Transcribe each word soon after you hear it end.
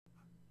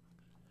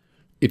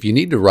If you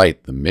need to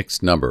write the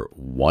mixed number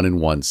 1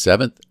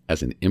 1/7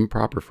 as an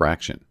improper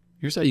fraction,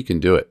 here's how you can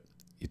do it.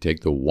 You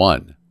take the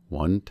 1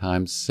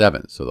 times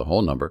 7, so the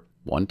whole number,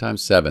 1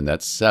 times 7,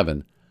 that's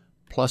 7,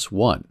 plus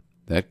 1.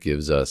 That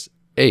gives us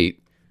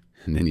 8,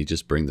 and then you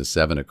just bring the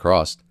 7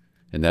 across,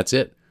 and that's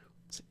it.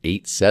 It's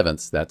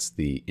 8/7. That's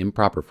the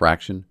improper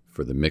fraction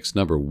for the mixed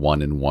number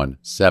 1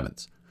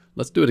 1/7.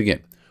 Let's do it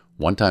again.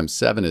 1 times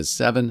 7 is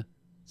 7.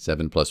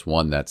 7 plus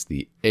 1, that's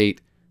the 8.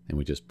 And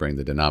we just bring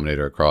the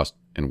denominator across,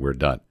 and we're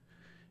done.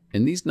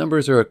 And these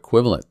numbers are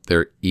equivalent.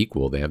 They're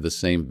equal. They have the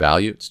same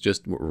value. It's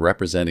just we're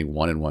representing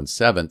 1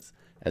 1/7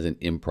 as an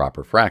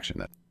improper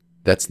fraction.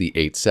 That's the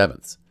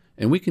 8/7.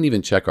 And we can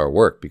even check our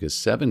work because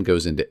 7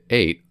 goes into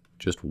 8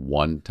 just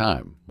one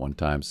time. 1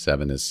 times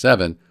 7 is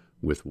 7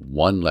 with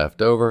 1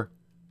 left over.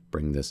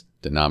 Bring this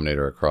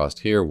denominator across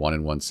here, 1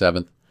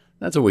 1/7.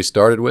 That's what we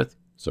started with,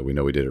 so we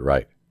know we did it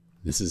right.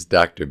 This is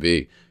Dr.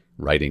 B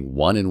writing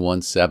 1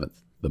 1/7,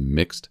 the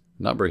mixed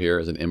number here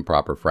as an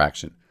improper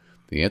fraction.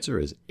 The answer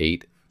is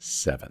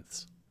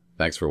 8/7.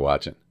 Thanks for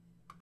watching.